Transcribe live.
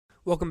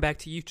Welcome back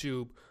to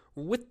YouTube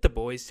with the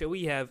boys. So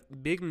we have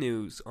big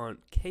news on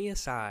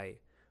KSI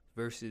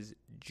versus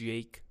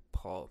Jake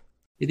Paul.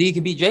 You think you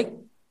can beat Jake?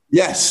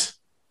 Yes.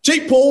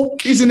 Jake Paul,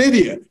 he's an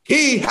idiot.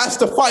 He has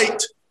to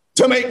fight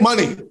to make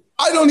money.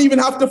 I don't even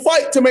have to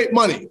fight to make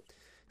money.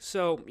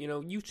 So,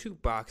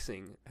 YouTube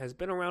boxing has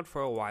been around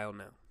for a while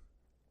now.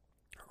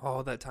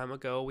 All that time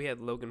ago, we had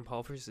Logan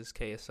Paul versus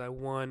KSI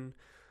 1,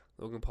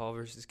 Logan Paul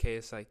versus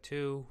KSI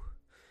 2.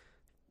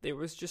 There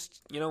was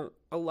just,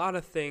 a lot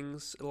of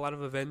things, a lot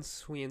of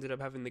events. We ended up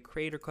having the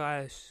Creator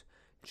Clash.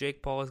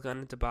 Jake Paul has gone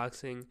into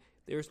boxing.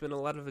 There's been a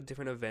lot of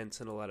different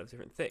events and a lot of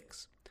different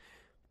things.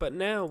 But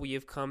now we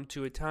have come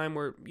to a time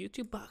where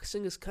YouTube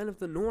boxing is kind of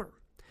the norm.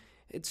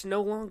 It's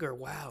no longer,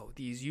 wow,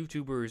 these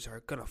YouTubers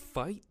are going to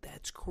fight?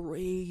 That's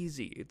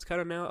crazy. It's kind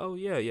of now, oh,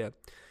 yeah. You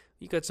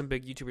got some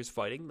big YouTubers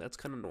fighting. That's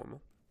kind of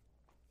normal.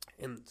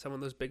 And some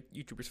of those big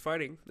YouTubers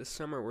fighting this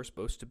summer were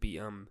supposed to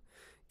be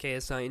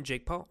KSI and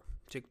Jake Paul.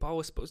 Jake Paul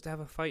was supposed to have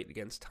a fight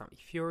against Tommy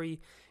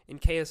Fury, and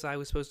KSI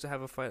was supposed to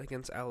have a fight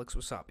against Alex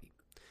Wasabi.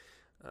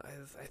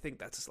 I think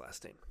that's his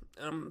last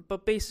name.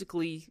 But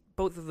basically,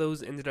 both of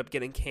those ended up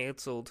getting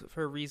canceled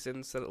for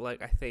reasons that,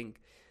 I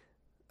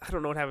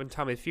don't know what happened to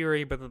Tommy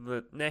Fury, but then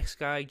the next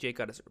guy, Jake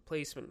got his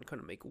replacement and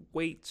couldn't make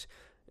weight,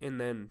 and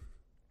then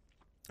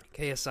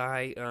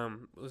KSI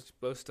was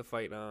supposed to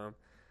fight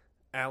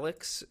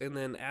Alex, and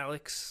then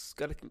Alex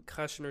got a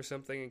concussion or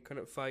something and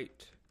couldn't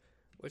fight,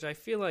 which I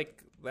feel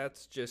like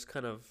that's just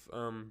kind of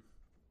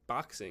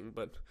boxing,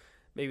 but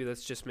maybe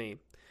that's just me.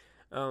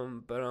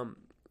 What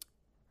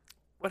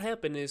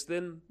happened is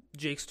then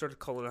Jake started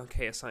calling out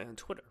KSI on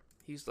Twitter.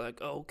 He's like,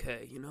 oh,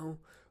 okay,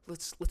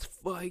 let's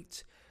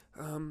fight.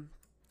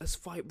 Let's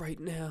fight right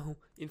now.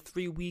 In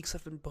 3 weeks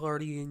I've been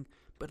partying,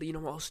 but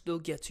I'll still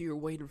get to your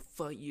weight and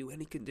fight you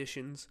any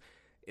conditions.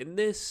 And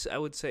this, I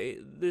would say,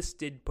 this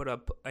did put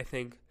up, I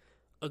think,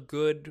 a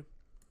good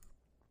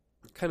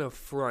kind of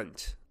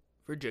front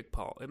for Jake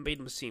Paul. It made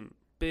him seem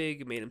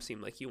big. It made him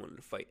seem like he wanted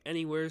to fight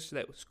anywhere, so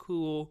that was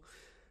cool.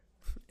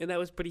 And that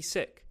was pretty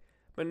sick.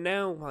 But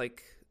now,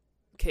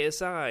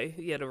 KSI,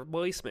 he had a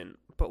replacement,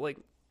 but,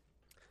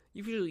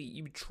 usually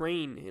you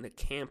train in a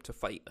camp to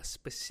fight a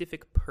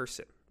specific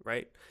person,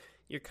 right?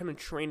 You're kind of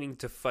training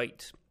to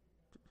fight,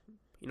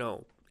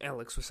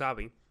 Alex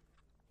Wasabi.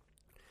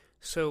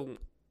 So,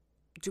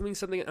 doing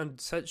something on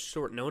such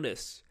short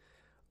notice,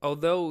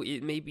 although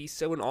it may be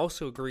someone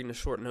also agreeing to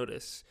short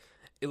notice,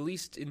 at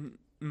least in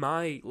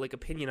my,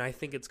 opinion, I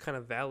think it's kind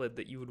of valid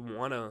that you would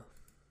want to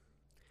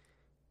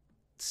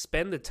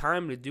spend the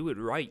time to do it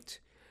right.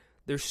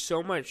 There's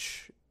so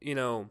much,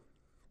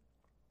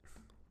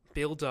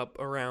 build up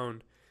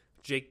around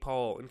Jake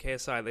Paul and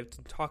KSI. They've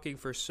been talking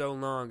for so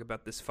long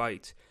about this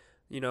fight.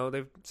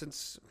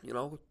 KSI's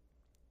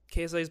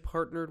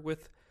partnered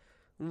with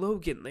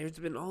Logan. There's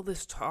been all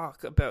this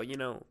talk about,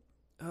 and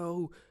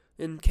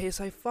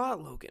KSI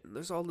fought Logan.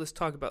 There's all this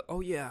talk about,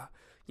 oh yeah,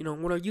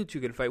 when are you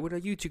two going to fight? When are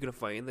you two going to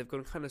fight? And they've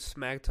gone kind of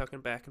smack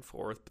talking back and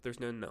forth, but there's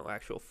no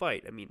actual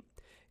fight. I mean,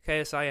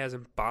 KSI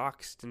hasn't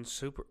boxed in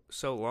so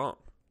long.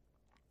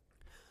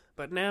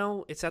 But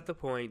now it's at the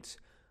point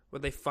where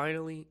they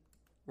finally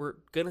were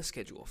going to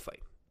schedule a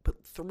fight.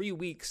 But 3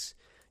 weeks,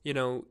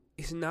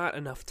 is not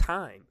enough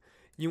time.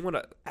 You want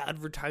to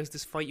advertise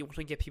this fight. You want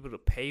to get people to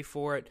pay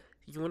for it.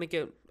 You want to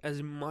get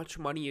as much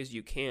money as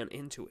you can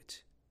into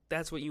it.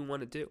 That's what you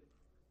want to do.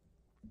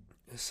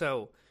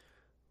 So,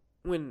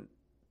 when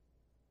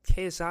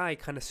KSI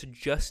kind of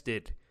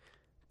suggested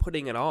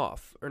putting it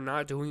off or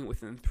not doing it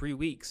within 3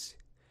 weeks,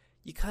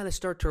 you kind of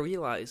start to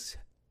realize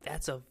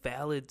that's a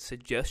valid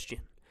suggestion.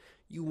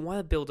 You want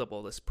to build up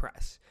all this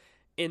press.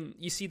 And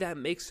you see that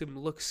makes him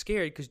look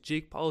scared because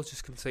Jake Paul is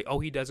just going to say, oh,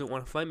 he doesn't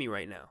want to fight me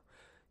right now.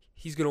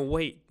 He's going to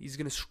wait. He's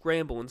going to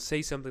scramble and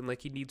say something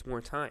like he needs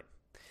more time.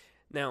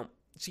 Now,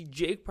 see,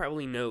 Jake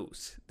probably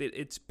knows that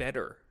it's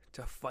better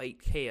to fight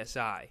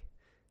KSI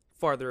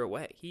farther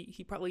away.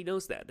 He probably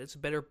knows that. It's a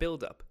better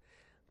build-up.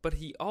 But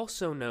he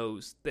also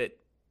knows that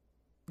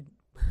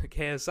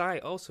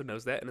KSI also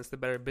knows that, and it's the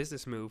better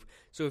business move.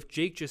 So if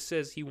Jake just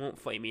says he won't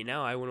fight me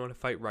now, I want to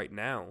fight right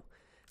now,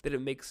 then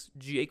it makes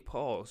Jake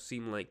Paul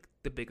seem like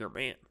the bigger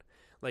man.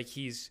 Like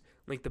he's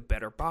like the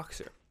better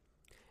boxer.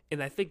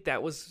 And I think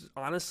that was,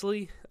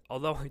 honestly,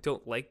 although I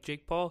don't like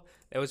Jake Paul,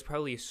 that was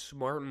probably a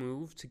smart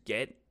move to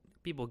get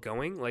people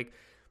going.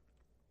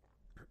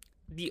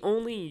 The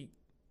only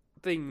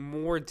thing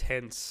more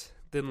intense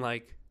than,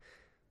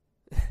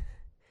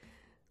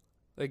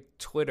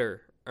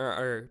 Twitter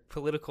or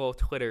political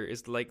Twitter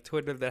is,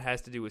 Twitter that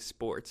has to do with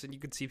sports. And you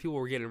can see people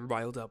were getting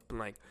riled up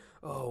and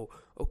oh,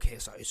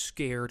 KSI is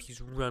scared,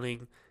 he's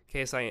running.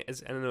 KSI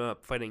has ended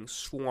up fighting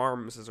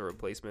Swarms as a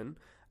replacement.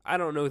 I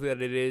don't know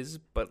that it is,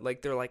 but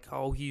they're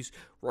oh, he's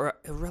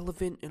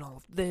irrelevant in all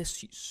of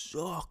this. He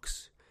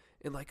sucks,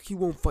 and he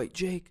won't fight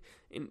Jake.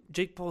 And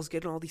Jake Paul's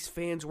getting all these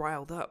fans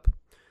riled up.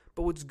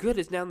 But what's good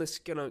is now this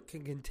can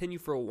continue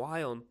for a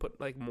while and put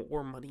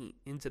more money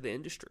into the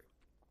industry.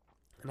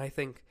 And I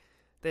think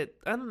that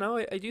I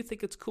do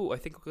think it's cool. I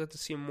think we'll get to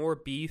see more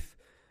beef.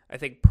 I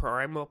think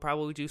Prime will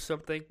probably do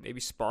something, maybe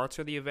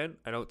sponsor the event.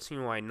 I don't see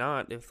why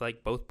not if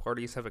like both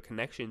parties have a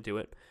connection to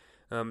it,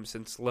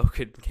 since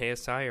Logan and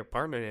KSI are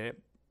partnered in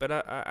it. But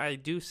I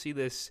do see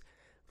this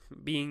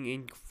being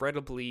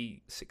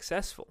incredibly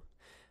successful.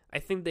 I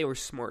think they were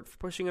smart for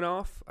pushing it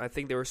off. I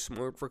think they were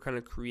smart for kind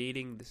of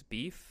creating this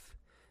beef.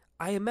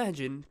 I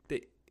imagine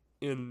that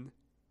in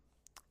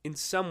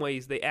some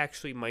ways they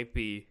actually might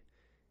be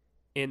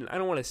in, I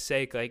don't want to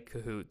say like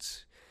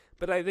cahoots,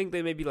 but I think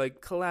they may be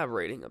like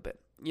collaborating a bit.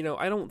 You know,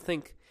 I don't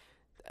think,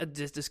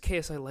 does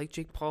KSI like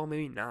Jake Paul?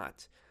 Maybe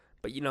not.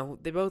 But, you know,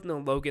 they both know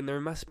Logan. There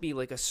must be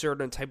like a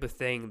certain type of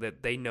thing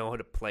that they know how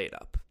to play it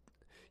up.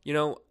 You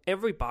know,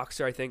 every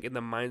boxer, I think, in the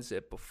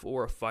mindset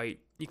before a fight,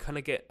 you kind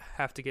of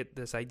have to get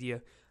this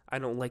idea, I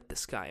don't like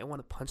this guy. I want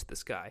to punch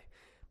this guy.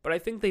 But I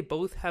think they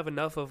both have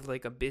enough of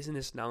like a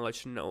business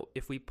knowledge to know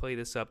if we play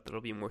this up, that'll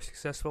be more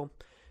successful.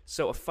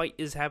 So a fight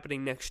is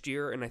happening next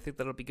year, and I think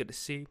that'll be good to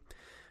see.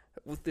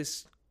 With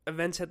this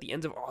event at the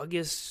end of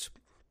August,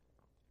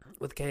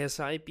 with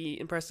KSI be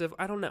impressive?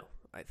 I don't know.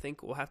 I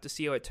think we'll have to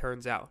see how it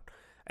turns out.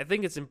 I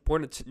think it's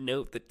important to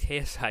note that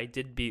KSI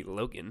did beat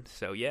Logan,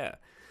 so yeah.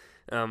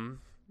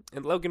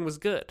 And Logan was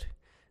good.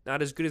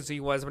 Not as good as he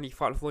was when he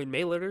fought Floyd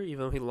Mayweather,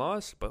 even though he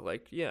lost, but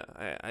like, yeah,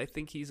 I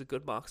think he's a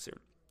good boxer.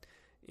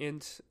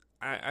 And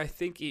I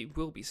think he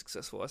will be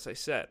successful, as I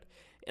said.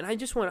 And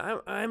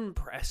I'm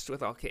impressed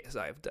with all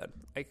KSI have done.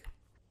 Like,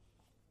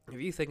 if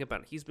you think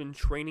about it, he's been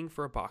training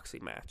for a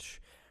boxing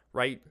match,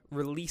 right?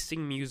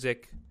 Releasing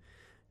music,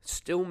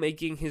 still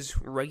making his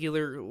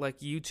regular like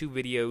YouTube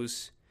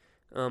videos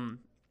on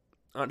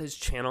his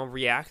channel,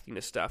 reacting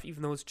to stuff,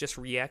 even though it's just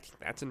reacting.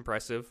 That's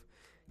impressive.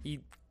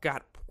 He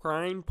got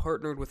Prime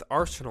partnered with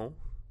Arsenal,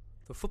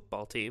 the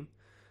football team,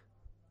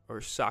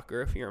 or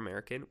soccer if you're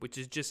American, which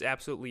is just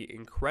absolutely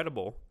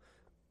incredible.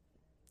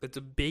 It's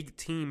a big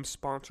team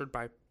sponsored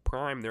by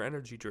Prime, their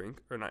energy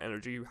drink, or not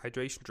energy,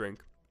 hydration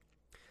drink.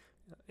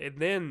 And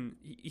then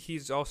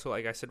he's also,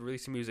 like I said,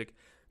 releasing music,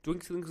 doing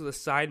things with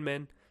the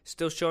Sidemen,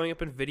 still showing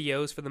up in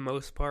videos for the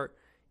most part.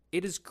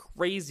 It is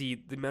crazy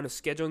the amount of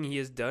scheduling he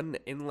has done.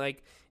 And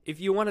like, if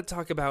you want to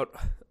talk about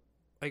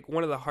like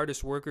one of the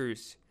hardest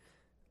workers,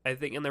 I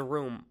think, in the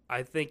room,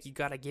 I think you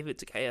gotta give it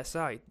to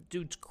KSI.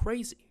 Dude's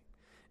crazy.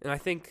 And I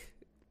think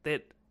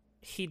that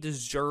he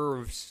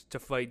deserves to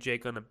fight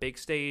Jake on a big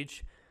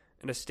stage,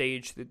 and a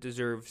stage that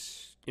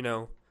deserves, you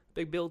know,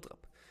 big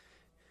build-up.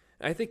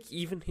 I think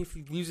even if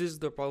he loses,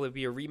 there'll probably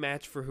be a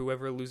rematch for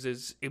whoever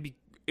loses. It'd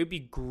be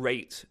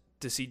great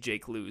to see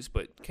Jake lose,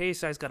 but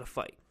KSI's got to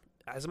fight.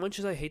 As much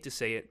as I hate to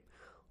say it,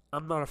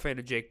 I'm not a fan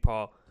of Jake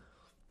Paul.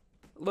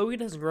 Logan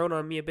has grown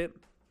on me a bit,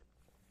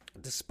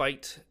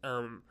 despite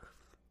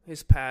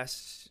his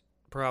past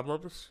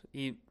problems.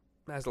 He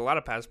has a lot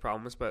of past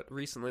problems, but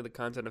recently the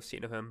content I've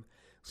seen of him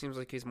seems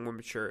like he's more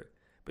mature.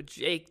 But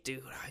Jake,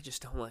 dude, I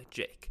just don't like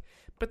Jake.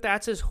 But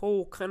that's his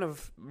whole kind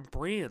of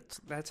brand.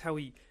 That's how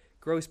he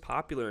grows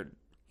popular.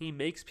 He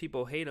makes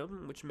people hate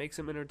him, which makes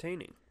him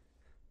entertaining.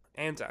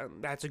 And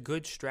that's a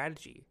good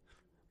strategy.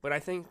 But I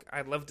think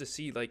I'd love to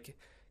see like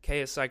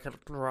KSI kind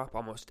of drop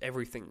almost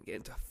everything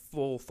into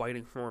full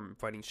fighting form,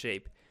 fighting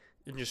shape,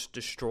 and just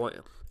destroy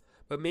him.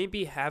 But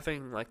maybe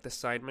having like the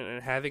Sidemen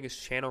and having his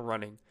channel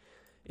running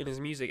and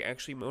his music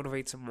actually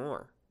motivates him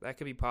more. That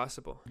could be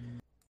possible.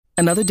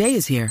 Another day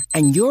is here,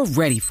 and you're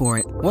ready for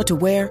it. What to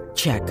wear?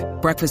 Check.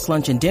 Breakfast,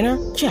 lunch, and dinner?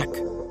 Check.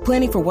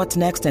 Planning for what's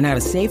next and how to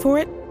save for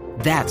it?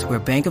 That's where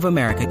Bank of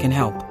America can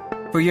help.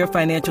 For your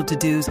financial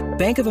to-dos,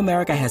 Bank of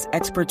America has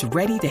experts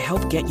ready to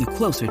help get you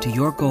closer to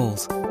your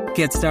goals.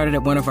 Get started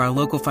at one of our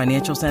local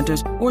financial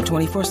centers or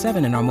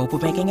 24/7 in our mobile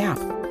banking app.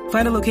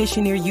 Find a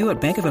location near you at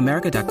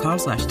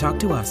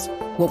bankofamerica.com/talktous.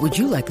 What would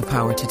you like the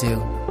power to do?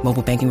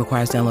 Mobile banking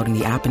requires downloading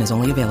the app and is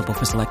only available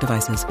for select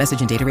devices.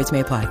 Message and data rates may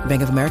apply.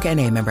 Bank of America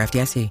N.A., member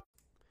FDIC.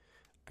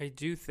 I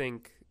do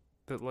think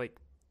that, like,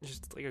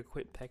 just like a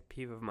quick pet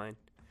peeve of mine,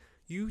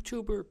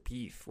 YouTuber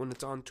beef when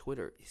it's on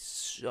Twitter is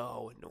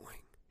so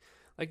annoying.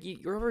 Like,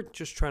 you're ever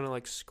just trying to,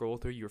 like, scroll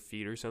through your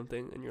feed or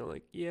something, and you're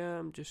like, yeah,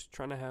 I'm just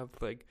trying to have,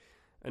 like,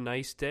 a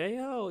nice day.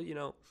 Oh, you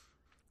know,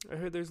 I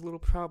heard there's a little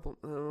problem.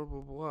 Blah,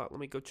 blah, blah. Let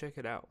me go check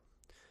it out.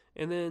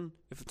 And then,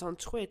 if it's on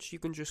Twitch, you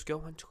can just go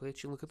on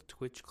Twitch and look at the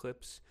Twitch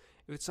clips.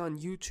 If it's on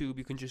YouTube,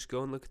 you can just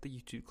go and look at the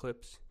YouTube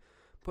clips.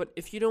 But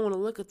if you don't want to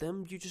look at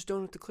them, you just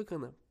don't have to click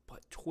on them.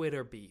 But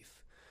Twitter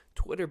beef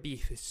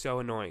is so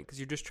annoying because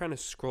you're just trying to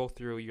scroll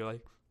through. You're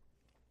like,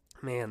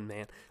 man,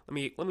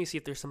 let me see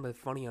if there's something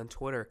funny on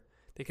Twitter.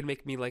 They can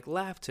make me like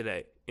laugh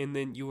today. And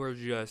then you are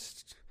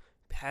just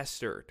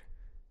pestered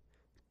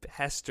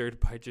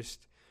by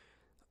just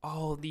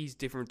all these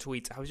different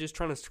tweets. I was just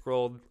trying to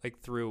scroll like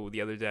through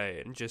the other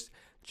day, and just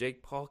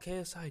Jake Paul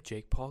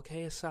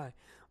KSI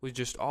was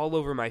just all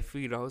over my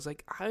feed. I was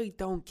like, I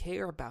don't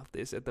care about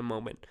this at the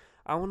moment.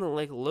 I want to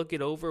like look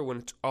it over when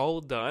it's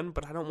all done,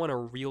 but I don't want a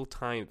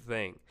real-time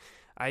thing.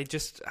 I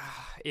just,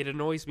 it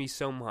annoys me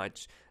so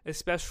much,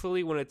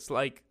 especially when it's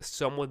like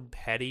someone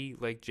petty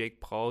like Jake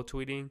Paul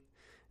tweeting.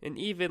 And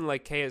even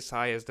like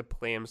KSI has to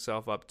play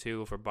himself up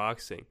too for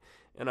boxing.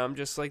 And I'm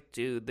just like,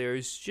 dude,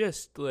 there's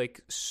just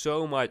like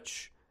so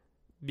much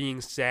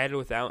being said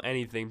without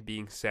anything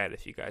being said,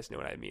 if you guys know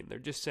what I mean. They're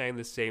just saying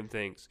the same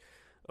things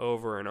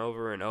over and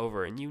over and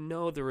over, and you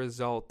know the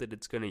result that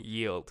it's going to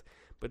yield.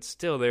 But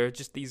still, there are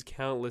just these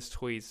countless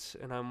tweets,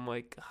 and I'm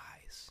like,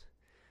 guys,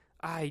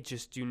 I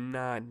just do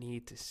not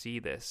need to see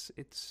this.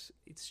 It's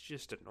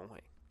just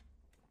annoying.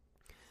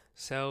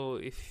 So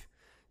if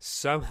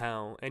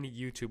somehow any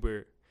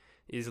YouTuber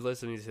is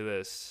listening to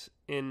this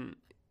and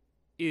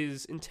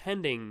is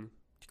intending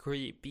to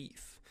create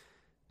beef,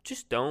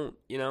 just don't,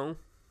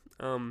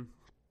 and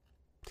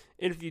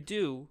if you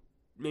do,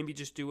 maybe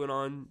just do it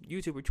on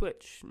YouTube or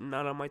Twitch,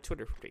 not on my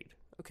Twitter feed.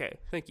 Okay,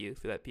 thank you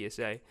for that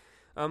PSA.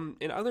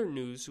 In other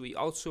news, we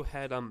also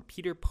had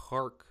Peter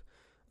Park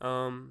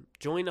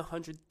join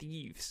 100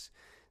 Thieves.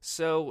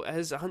 So,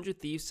 as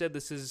 100 Thieves said,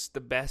 this is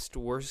the best,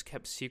 worst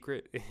kept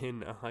secret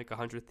in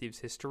 100 Thieves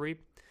history.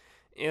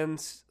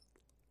 And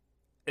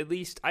at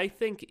least I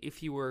think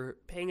if you were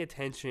paying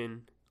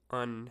attention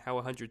on how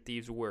 100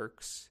 Thieves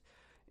works,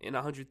 in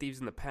 100 Thieves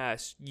in the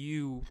past,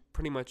 you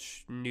pretty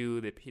much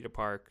knew that Peter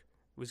Park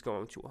was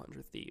going to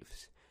 100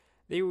 Thieves.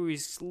 There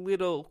was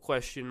little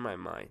question in my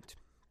mind.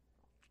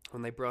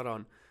 When they brought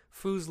on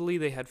Fuslie,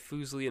 they had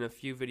Fuslie in a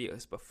few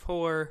videos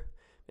before,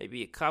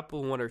 maybe a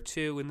couple, one or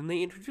two, and then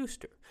they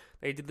introduced her.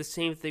 They did the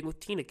same thing with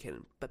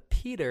Tinakin, but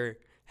Peter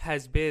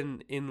has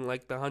been in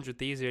like the 100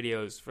 Thieves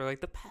videos for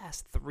like the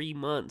past 3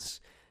 months,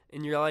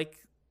 and you're like,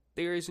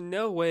 there is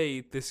no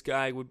way this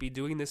guy would be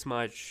doing this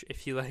much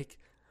if he like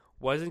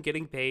wasn't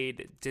getting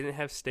paid, didn't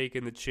have stake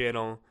in the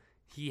channel.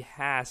 He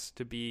has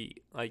to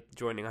be like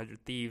joining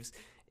 100 Thieves.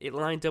 It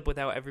lined up with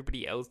how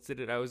everybody else did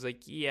it. I was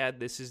like, yeah,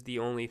 this is the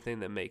only thing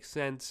that makes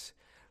sense.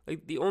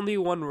 Like, the only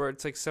one where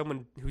it's like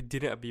someone who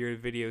didn't appear in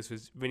videos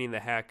was Vinny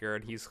the Hacker,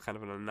 and he's kind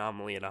of an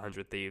anomaly at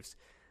 100 Thieves.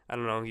 I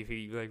don't know if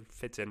he like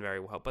fits in very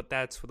well, but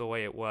that's the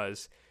way it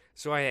was.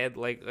 So I had,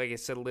 like I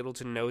said, little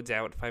to no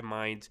doubt in my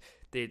mind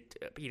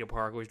that Peter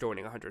Park was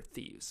joining 100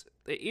 Thieves.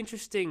 The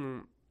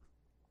interesting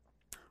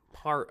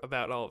part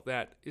about all of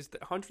that is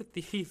that 100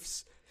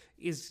 Thieves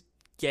is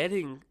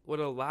getting what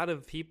a lot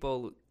of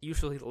people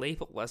usually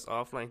label as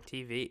offline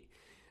TV.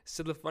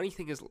 So the funny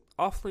thing is,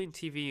 offline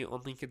TV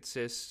only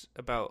consists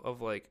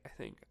of like, I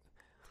think,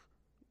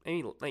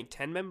 maybe like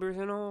 10 members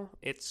in all.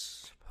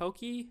 It's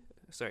Pokey,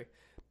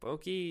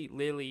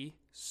 Lily,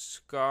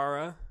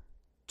 Scara,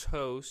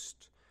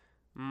 Toast,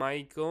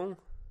 Michael,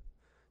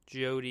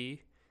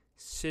 Jody,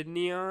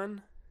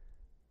 Sidneon,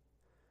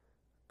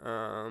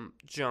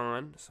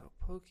 John. So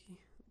Pokey,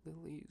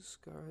 Lily,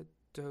 Scara,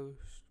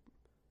 Toast,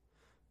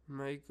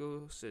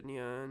 Michael,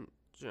 Sidneon,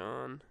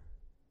 John,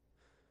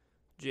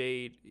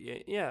 Jade.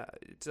 Yeah,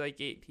 it's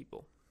like 8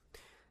 people.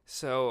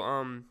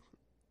 So,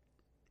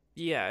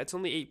 yeah, it's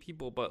only 8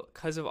 people, but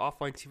because of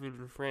offline TV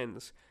and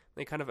friends,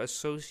 they kind of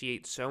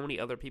associate so many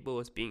other people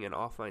as being in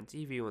offline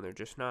TV when they're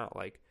just not.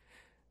 Like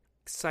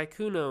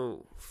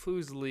Saikuno,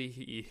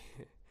 Fuslie,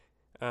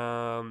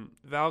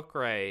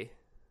 Valkyrie,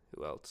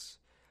 who else?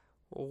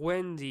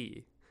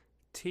 Wendy,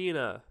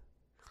 Tina,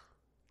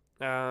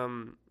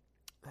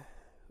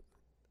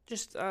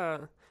 just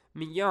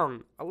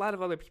Young. A lot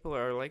of other people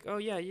are like, oh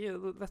yeah,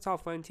 that's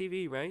offline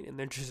TV, right? And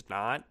they're just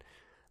not.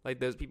 Like,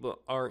 those people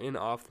are in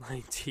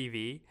offline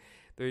TV.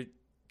 They're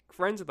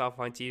friends with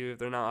offline TV if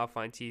they're not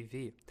offline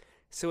TV.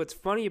 So what's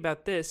funny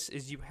about this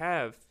is you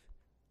have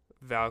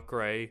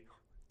Valkyrie,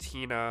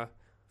 Tina,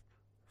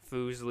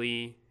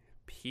 Fuslie,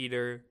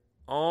 Peter,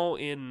 all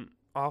in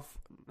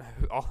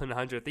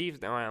 100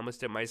 Thieves now. I almost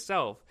did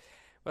myself.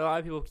 But a lot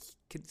of people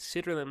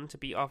consider them to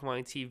be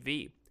offline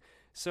TV.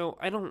 So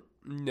I don't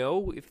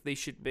know if they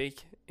should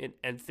make an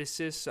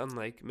emphasis on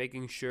like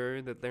making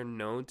sure that they're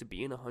known to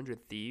be in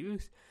 100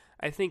 Thieves.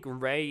 I think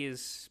Ray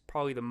is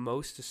probably the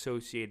most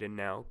associated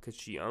now because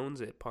she owns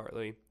it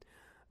partly,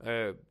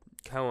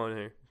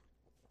 co-owner.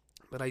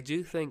 But I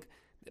do think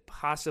that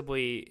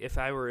possibly if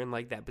I were in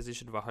like that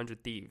position of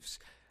 100 Thieves,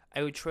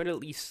 I would try to at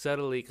least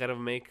subtly kind of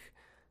make,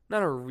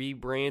 not a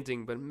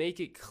rebranding, but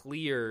make it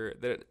clear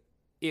that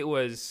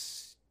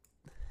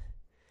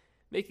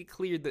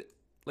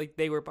like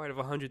they were part of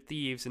 100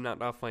 Thieves and not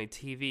offline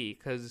TV,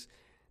 because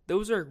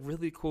those are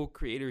really cool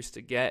creators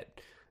to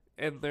get,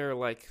 and they're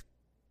like,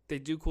 they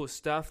do cool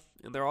stuff,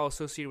 and they're all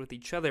associated with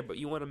each other, but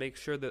you want to make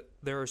sure that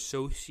they're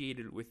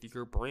associated with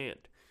your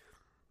brand.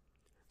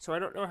 So I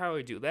don't know how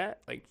I do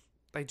that. Like,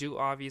 I do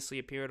obviously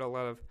appear in a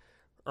lot of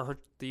 100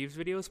 Thieves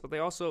videos, but they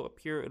also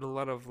appear in a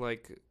lot of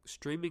like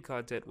streaming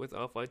content with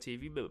offline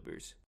TV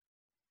members.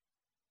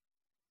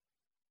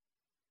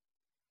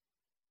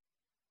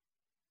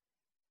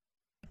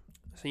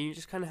 So you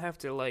just kind of have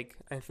to, like,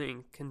 I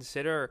think,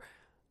 consider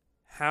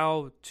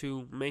how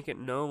to make it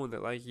known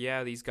that, like,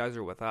 yeah, these guys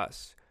are with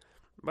us.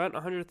 But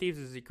 100 Thieves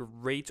is a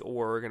great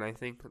org, and I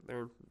think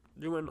they're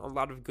doing a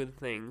lot of good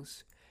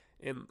things.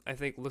 And I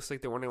think it looks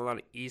like they're running a lot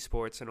of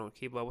esports. I don't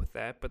keep up with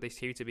that, but they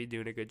seem to be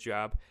doing a good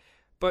job.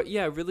 But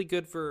yeah, really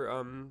good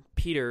for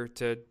Peter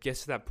to get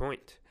to that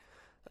point.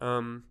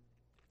 I'm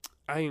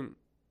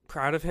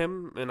proud of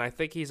him, and I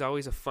think he's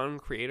always a fun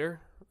creator.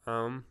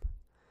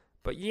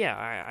 But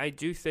yeah, I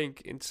do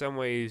think in some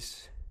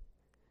ways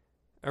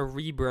a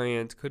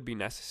rebrand could be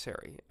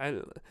necessary.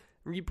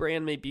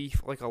 Rebrand may be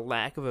like a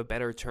lack of a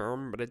better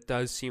term, but it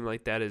does seem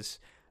like that is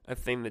a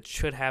thing that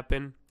should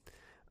happen.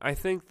 I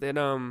think that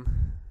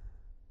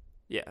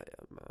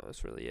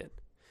that's really it.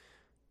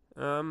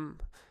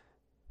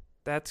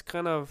 That's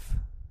kind of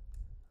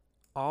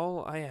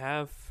all I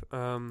have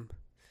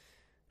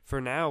for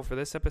now for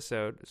this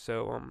episode.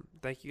 So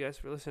thank you guys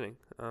for listening.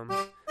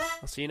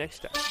 I'll see you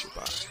next time.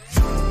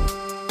 Goodbye.